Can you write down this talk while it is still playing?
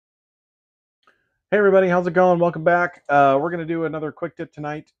Hey everybody, how's it going? Welcome back. We're going to do another quick tip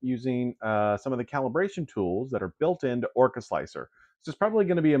tonight using some of the calibration tools that are built into Orca Slicer. This is probably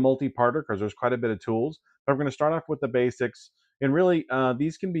going to be a multi-parter because there's quite a bit of tools, but we're going to start off with the basics. And really,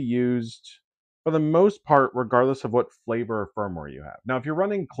 these can be used for the most part, regardless of what flavor or firmware you have. Now, if you're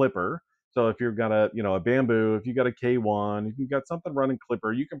running Clipper, so if you've got a Bamboo, if you've got a K1, if you've got something running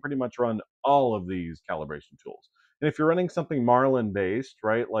Clipper, you can pretty much run all of these calibration tools. And if you're running something Marlin based,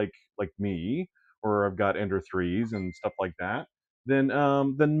 right, like me, or I've got Ender threes and stuff like that, then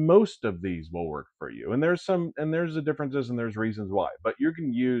most of these will work for you. And there's the differences and there's reasons why. But you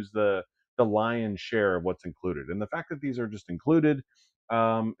can use the lion's share of what's included. And the fact that these are just included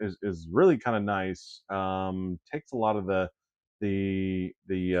is really kind of nice. Takes a lot of the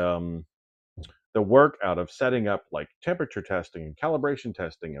the um, the work out of setting up like temperature testing and calibration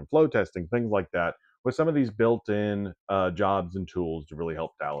testing and flow testing, things like that, with some of these built-in jobs and tools to really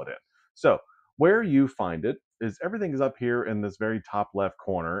help dial it in. So where you find it is everything is up here in this very top left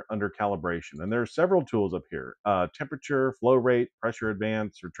corner under calibration. And there are several tools up here: temperature, flow rate, pressure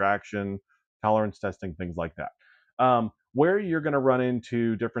advance, retraction, tolerance testing, things like that. Where you're going to run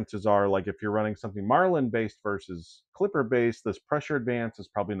into differences are like if you're running something Marlin based versus Clipper based, this pressure advance is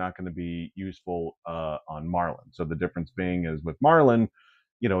probably not going to be useful on Marlin. So the difference being is with Marlin,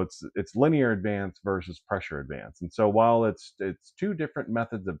 it's linear advance versus pressure advance. And so while it's two different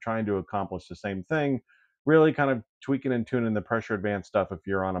methods of trying to accomplish the same thing, really kind of tweaking and tuning the pressure advance stuff if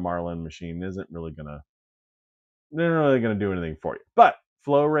you're on a Marlin machine isn't really going to they're not really going to do anything for you. But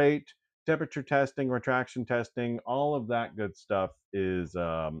flow rate, temperature testing, retraction testing, all of that good stuff is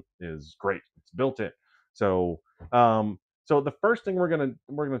great. It's built in. So so the first thing we're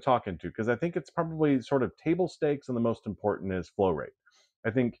gonna talk into, because I think it's probably sort of table stakes and the most important, is flow rate. I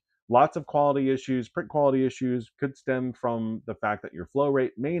think lots of quality issues, print quality issues, could stem from the fact that your flow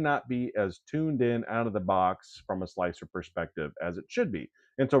rate may not be as tuned in out of the box from a slicer perspective as it should be.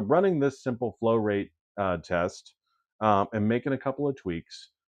 And so running this simple flow rate test and making a couple of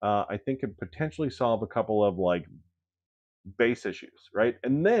tweaks, I think could potentially solve a couple of like base issues, right?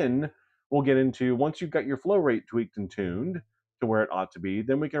 And then we'll get into, once you've got your flow rate tweaked and tuned to where it ought to be,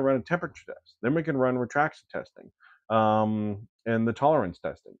 then we can run a temperature test. Then we can run retraction testing and the tolerance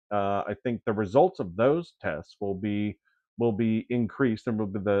testing. I think the results of those tests will be increased, and will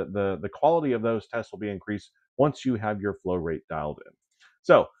be the quality of those tests will be increased once you have your flow rate dialed in.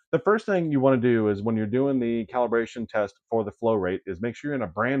 So the first thing you want to do is, when you're doing the calibration test for the flow rate, is make sure you're in a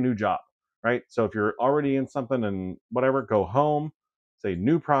brand new job, right? So if you're already in something and whatever, go home, say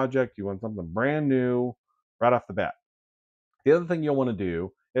new project, you want something brand new right off the bat. The other thing you'll want to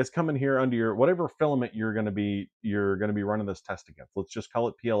do is come in here under your whatever filament you're going to be running this test against. Let's just call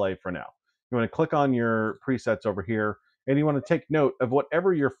it PLA for now. You want to click on your presets over here, and you want to take note of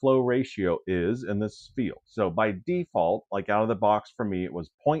whatever your flow ratio is in this field. So by default, like out of the box for me, it was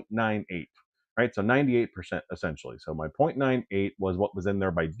 0.98, right? So 98% essentially. So my 0.98 was what was in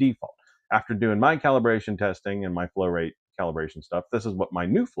there by default. After doing my calibration testing and my flow rate calibration stuff, this is what my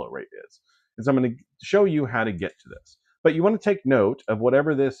new flow rate is. And so I'm going to show you how to get to this. But you want to take note of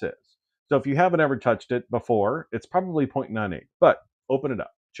whatever this is. So if you haven't ever touched it before, it's probably 0.98. But open it up,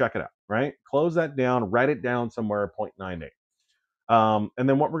 check it out, right? Close that down, write it down somewhere at 0.98. And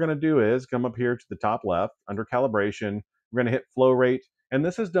then what we're going to do is come up here to the top left under calibration. We're going to hit flow rate. And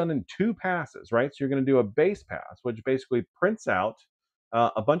this is done in two passes, right? So you're going to do a base pass, which basically prints out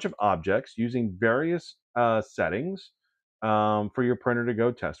a bunch of objects using various settings for your printer to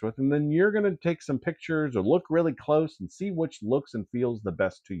go test with. And then you're going to take some pictures or look really close and see which looks and feels the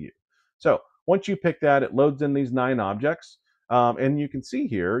best to you. So once you pick that, it loads in these 9 objects. And you can see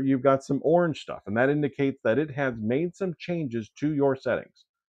here, you've got some orange stuff, and that indicates that it has made some changes to your settings.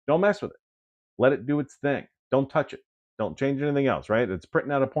 Don't mess with it. Let it do its thing. Don't touch it. Don't change anything else, right? It's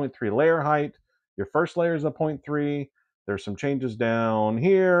printing out a 0.3 layer height. Your first layer is a 0.3. There's some changes down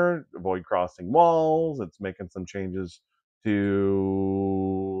here. Avoid crossing walls. It's making some changes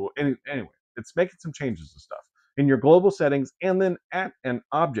to anyway, it's making some changes to stuff in your global settings, and then at an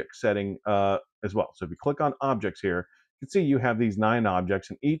object setting as well. So if you click on objects here, you can see you have these 9 objects,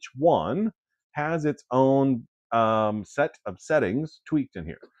 and each one has its own set of settings tweaked in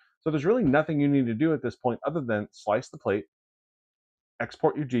here. So there's really nothing you need to do at this point other than slice the plate,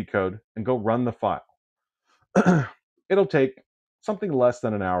 export your G code, and go run the file. It'll take something less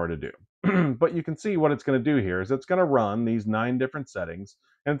than an hour to do. But you can see what it's going to do here is it's going to run these 9 different settings,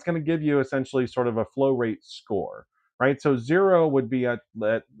 and it's going to give you essentially sort of a flow rate score, right? So 0 would be at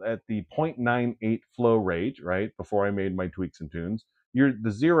the 0.98 flow rate, right? Before I made my tweaks and tunes. The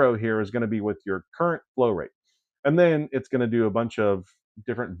 0 here is going to be with your current flow rate. And then it's going to do a bunch of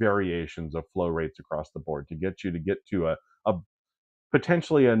different variations of flow rates across the board to get to a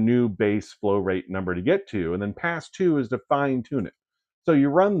potentially a new base flow rate number to get to, and then pass two is to fine tune it. So you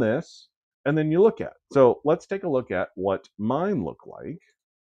run this and then you look at it. So let's take a look at what mine look like.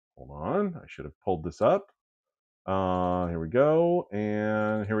 Hold on, I should have pulled this up. Here we go,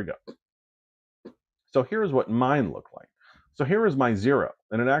 and here we go. So here's what mine looked like. So here is my zero,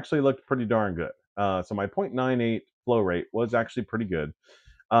 and it actually looked pretty darn good. So my 0.98 flow rate was actually pretty good.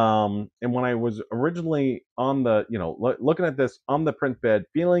 And when I was originally on the, looking at this on the print bed,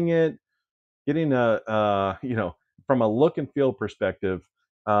 feeling it, getting from a look and feel perspective,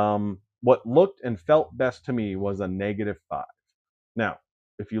 what looked and felt best to me was a -5. Now,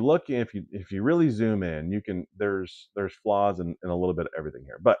 if you really zoom in, you can there's flaws in a little bit of everything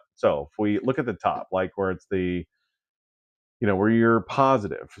here. But so if we look at the top, like where it's the where you're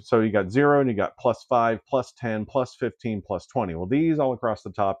positive. So you got 0 and you got +5, +10, +15, +20. Well, these all across the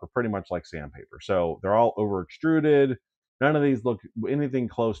top are pretty much like sandpaper. So they're all over extruded. None of these look anything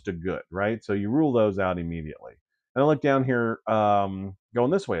close to good, right? So you rule those out immediately. And I look down here, going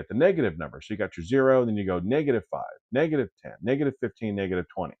this way at the negative number. So you got your 0, then you go -5, -10, -15,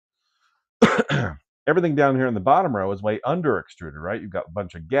 -20. Everything down here in the bottom row is way under extruded, right? You've got a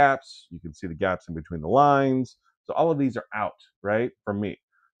bunch of gaps. You can see the gaps in between the lines. So all of these are out, right, from me.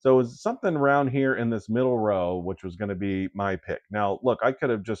 So it's something around here in this middle row, which was going to be my pick. Now, look, I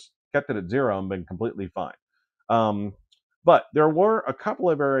could have just kept it at 0 and been completely fine. Um, but there were a couple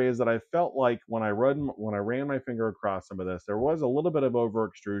of areas that I felt like when I ran my finger across some of this, there was a little bit of over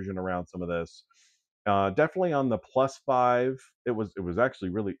extrusion around some of this. Definitely on the +5, it was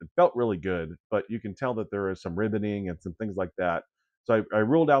actually it felt really good, but you can tell that there is some ribboning and some things like that. So I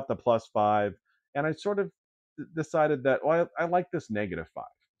ruled out the +5, and I sort of decided that, well, I like this -5.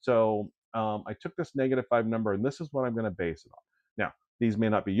 So I took this -5 number, and this is what I'm going to base it on. Now, these may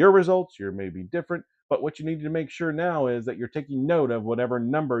not be your results, your may be different, but what you need to make sure now is that you're taking note of whatever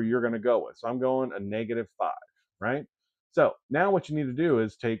number you're going to go with. So I'm going a -5, right? So now what you need to do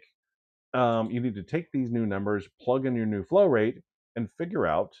is you need to take these new numbers, plug in your new flow rate, and figure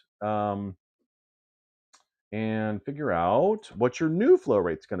out what your new flow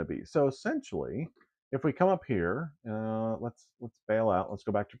rate's going to be. So essentially, if we come up here, let's bail out. Let's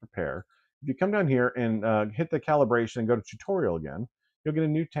go back to prepare. If you come down here and hit the calibration and go to tutorial again, you'll get a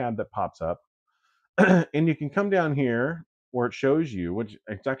new tab that pops up. And you can come down here where it shows you, which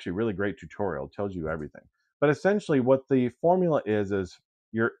it's actually a really great tutorial, it tells you everything. But essentially what the formula is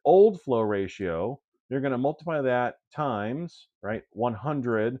your old flow ratio, you're going to multiply that times, right,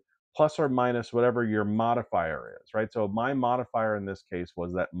 100 plus or minus whatever your modifier is, right? So my modifier in this case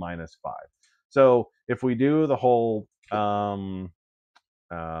was that -5. So if we do the whole,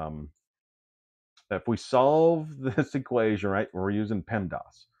 if we solve this equation, right, we're using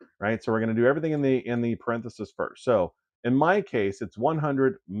PEMDAS, right? So we're going to do everything in the parenthesis first. So in my case, it's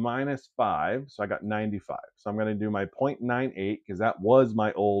 100 minus 5, so I got 95. So I'm going to do my 0.98 because that was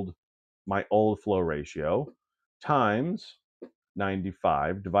my old flow ratio times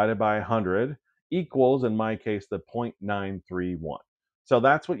 95 divided by 100 equals, in my case, the 0.931. So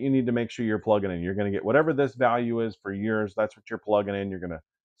that's what you need to make sure you're plugging in. You're going to get whatever this value is for yours. That's what you're plugging in. You're going to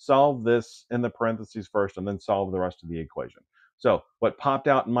solve this in the parentheses first and then solve the rest of the equation. So what popped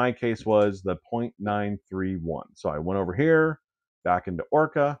out in my case was the 0.931. So I went over here, back into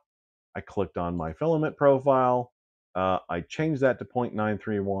Orca. I clicked on my filament profile. I changed that to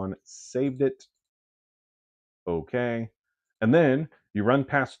 0.931, saved it. Okay. And then you run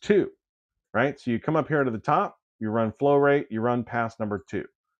past 2, right? So you come up here to the top, you run flow rate, you run past number 2.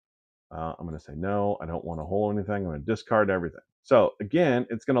 I'm going to say, no, I don't want to hold anything. I'm going to discard everything. So again,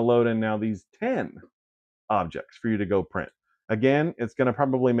 it's going to load in now these 10 objects for you to go print. Again, it's going to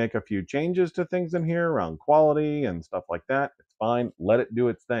probably make a few changes to things in here around quality and stuff like that. It's fine. Let it do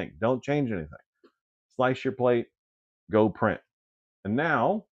its thing. Don't change anything. Slice your plate, go print. And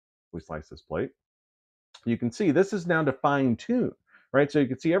now we slice this plate. You can see this is now to fine tune, right? So you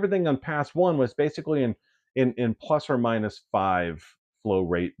can see everything on pass 1 was basically in plus or minus 5 flow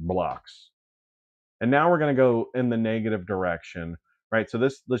rate blocks. And now we're going to go in the negative direction, right? So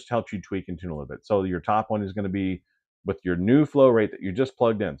this helps you tweak and tune a little bit. So your top one is going to be with your new flow rate that you just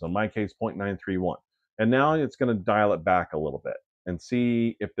plugged in. So in my case, 0.931. And now it's going to dial it back a little bit and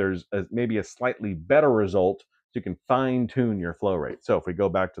see if there's maybe a slightly better result so you can fine tune your flow rate. So if we go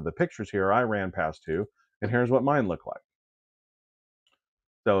back to the pictures here, I ran past 2, and here's what mine looked like.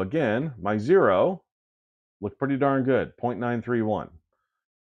 So again, my 0 looked pretty darn good, 0.931.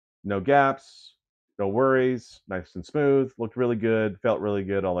 No gaps, no worries, nice and smooth, looked really good, felt really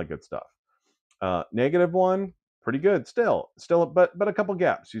good, all that good stuff. -1, pretty good still, but a couple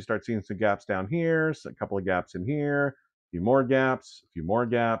gaps. You start seeing some gaps down here, a couple of gaps in here, a few more gaps, a few more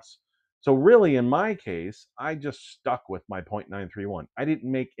gaps. So really, in my case, I just stuck with my 0.931. I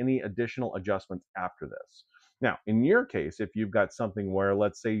didn't make any additional adjustments after this. Now, in your case, if you've got something where,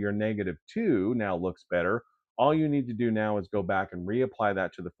 let's say, your -2 now looks better, all you need to do now is go back and reapply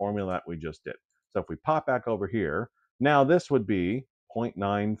that to the formula that we just did. So if we pop back over here, now this would be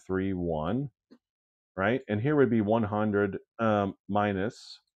 0.931, right? And here would be 100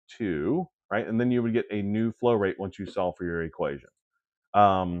 minus 2, right? And then you would get a new flow rate once you solve for your equation.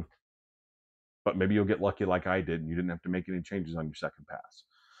 Um, but maybe you'll get lucky like I did, and you didn't have to make any changes on your second pass.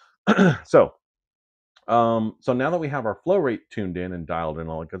 So now that we have our flow rate tuned in and dialed in,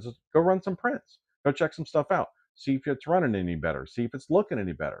 all it goes is go run some prints, go check some stuff out, see if it's running any better, see if it's looking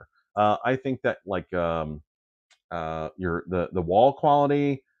any better. I think that like your the wall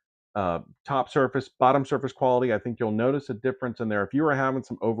quality, top surface, bottom surface quality. I think you'll notice a difference in there. If you were having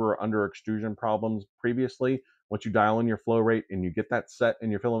some over or under extrusion problems previously, once you dial in your flow rate and you get that set in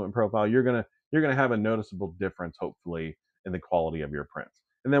your filament profile, you're gonna have a noticeable difference, hopefully, in the quality of your prints.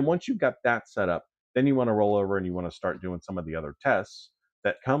 And then once you've got that set up, then you want to roll over and you want to start doing some of the other tests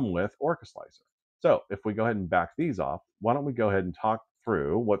that come with Orca Slicer. So if we go ahead and back these off, why don't we go ahead and talk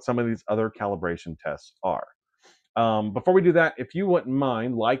through what some of these other calibration tests are. Before we do that, if you wouldn't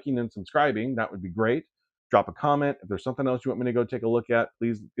mind liking and subscribing, that would be great. Drop a comment. If there's something else you want me to go take a look at,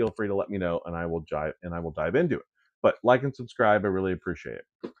 please feel free to let me know, and I will dive into it. But like and subscribe, I really appreciate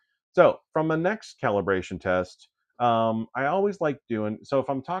it. So from the next calibration test, I always like doing, so if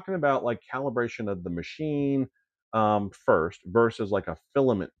I'm talking about like calibration of the machine first versus like a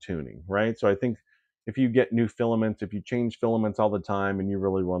filament tuning, right? So I think if you get new filaments, if you change filaments all the time and you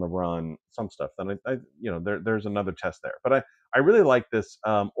really want to run some stuff, then there's another test there. But I really like this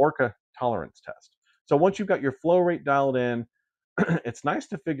Orca tolerance test. So once you've got your flow rate dialed in, it's nice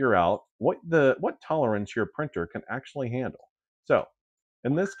to figure out what tolerance your printer can actually handle. So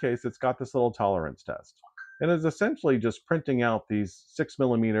in this case, it's got this little tolerance test. And it's essentially just printing out these 6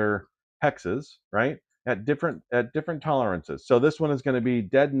 millimeter hexes, right? At different tolerances. So this one is going to be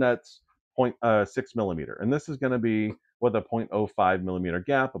dead nuts 0.6 millimeter. And this is going to be with a 0.05 millimeter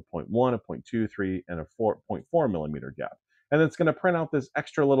gap, a 0.1, a 0.23, and a 4.4 millimeter gap. And it's going to print out this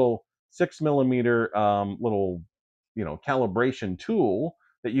extra little 6 millimeter little, calibration tool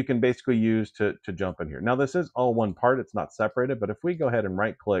that you can basically use to jump in here. Now this is all one part, it's not separated, but if we go ahead and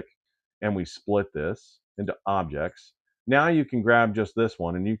right click and we split this into objects, now you can grab just this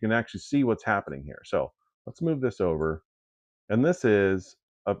one and you can actually see what's happening here. So let's move this over. And this is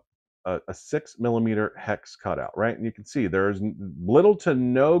a 6 millimeter hex cutout, right? And you can see there's little to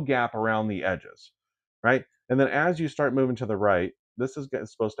no gap around the edges, right? And then as you start moving to the right, this is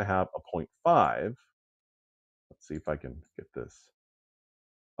supposed to have a 0.5. Let's see if I can get this,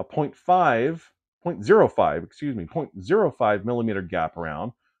 a point 0.05, excuse me, 0.05 millimeter gap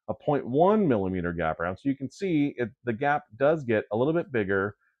around, a 0.1 millimeter gap around. So you can see the gap does get a little bit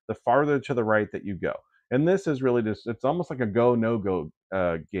bigger the farther to the right that you go. And this is really just, it's almost like a go, no go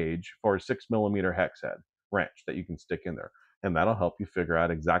gauge for a 6 millimeter hex head wrench that you can stick in there. And that'll help you figure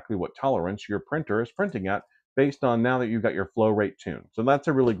out exactly what tolerance your printer is printing at based on now that you've got your flow rate tuned. So that's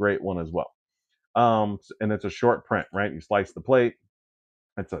a really great one as well. And it's a short print, right? You slice the plate,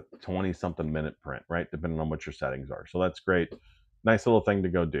 it's a 20 something minute print, right? Depending on what your settings are. So that's great. Nice little thing to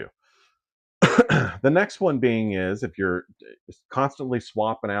go do. The next one being is if you're constantly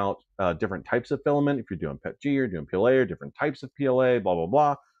swapping out different types of filament, if you're doing PETG or doing PLA or different types of PLA, blah, blah,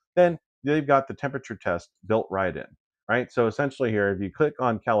 blah, then they've got the temperature test built right in, right? So essentially here, if you click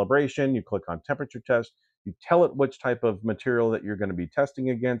on calibration, you click on temperature test, you tell it which type of material that you're going to be testing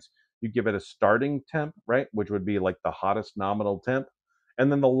against, you give it a starting temp, right? Which would be like the hottest nominal temp,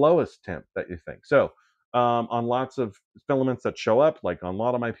 and then the lowest temp that you think. So on lots of filaments that show up, like on a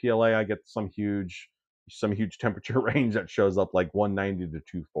lot of my PLA, I get some huge temperature range that shows up like 190 to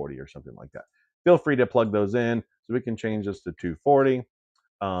 240 or something like that. Feel free to plug those in. So we can change this to 240,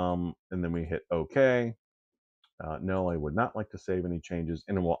 and then we hit OK. No, I would not like to save any changes,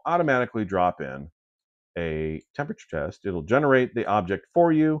 and it will automatically drop in a temperature test. It'll generate the object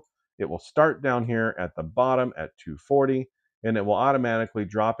for you. It will start down here at the bottom at 240, and it will automatically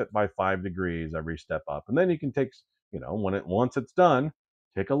drop it by 5 degrees every step up. And then you can take, once it's done,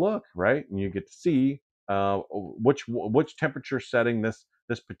 take a look, right? And you get to see which temperature setting this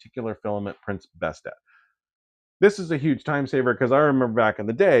particular filament prints best at. This is a huge time saver because I remember back in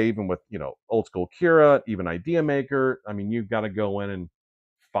the day, even with old school Cura, even Idea Maker. I mean, you've got to go in and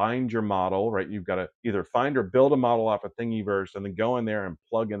find your model, right? You've got to either find or build a model off of Thingiverse and then go in there and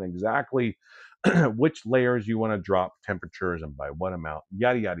plug in exactly which layers you want to drop temperatures and by what amount,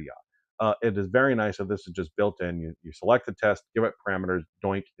 yada, yada, yada. It is very nice that this is just built in. You select the test, give it parameters,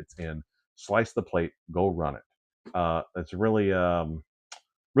 doink, it's in. Slice the plate, go run it. It's really,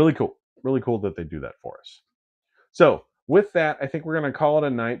 really cool. Really cool that they do that for us. So with that, I think we're going to call it a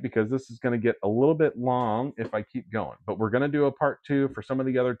night because this is going to get a little bit long if I keep going. But we're going to do a part 2 for some of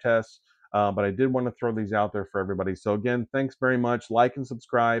the other tests. But I did want to throw these out there for everybody. So again, thanks very much. Like and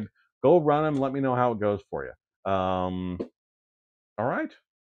subscribe. Go run them. Let me know how it goes for you. All right.